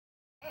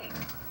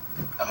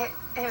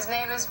His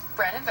name is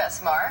Brandon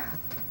Vesmar.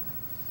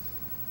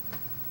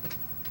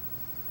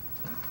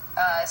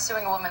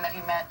 Suing a woman that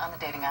he met on the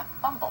dating app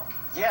Bumble.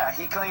 Yeah,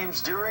 he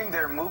claims during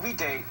their movie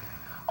date,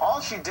 all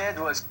she did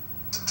was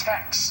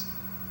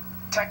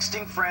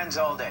texting friends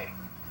all day.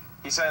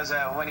 He says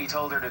when he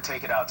told her to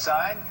take it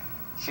outside,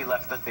 she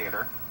left the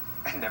theater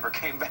and never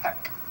came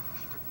back.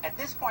 At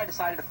this point, I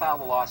decided to file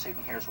the lawsuit,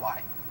 and here's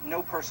why.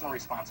 No personal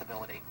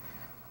responsibility.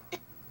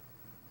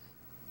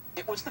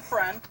 It was the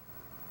friend,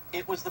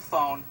 it was the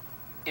phone,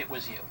 it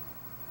was you.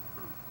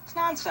 It's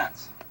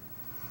nonsense.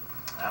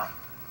 Yeah.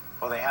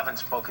 Well, they haven't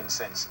spoken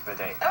since the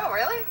date. Oh,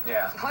 really?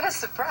 Yeah. What a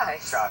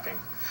surprise. Shocking.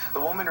 The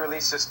woman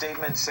released a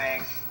statement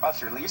saying, well,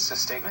 she released a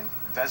statement.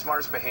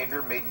 Vesmar's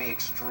behavior made me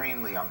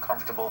extremely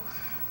uncomfortable,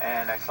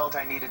 and I felt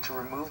I needed to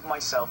remove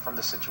myself from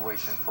the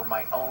situation for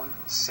my own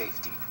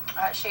safety.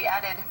 She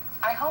added,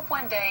 I hope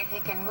one day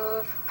he can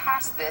move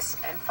past this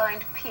and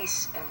find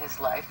peace in his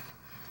life.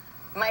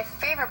 My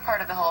favorite part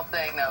of the whole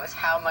thing, though, is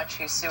how much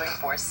he's suing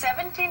for.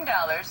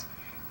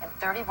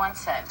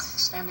 $17.31.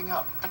 Standing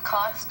up. The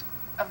cost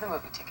of the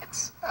movie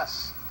tickets.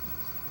 Yes.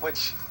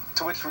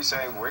 To which we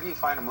say, where do you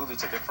find a movie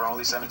ticket for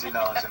only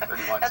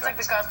 $17.31? That's like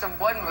the cost of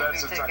one movie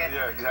ticket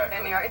yeah, exactly.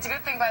 in New York. It's a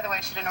good thing, by the way,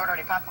 she didn't order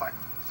any popcorn.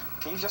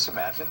 Can you just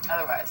imagine?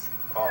 Otherwise.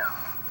 Oh,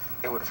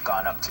 it would have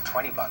gone up to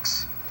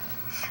 $20.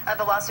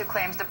 The lawsuit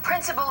claims the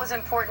principle is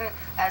important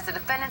as the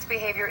defendant's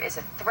behavior is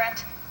a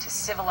threat to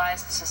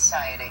civilized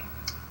society.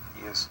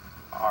 He is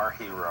our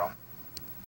hero.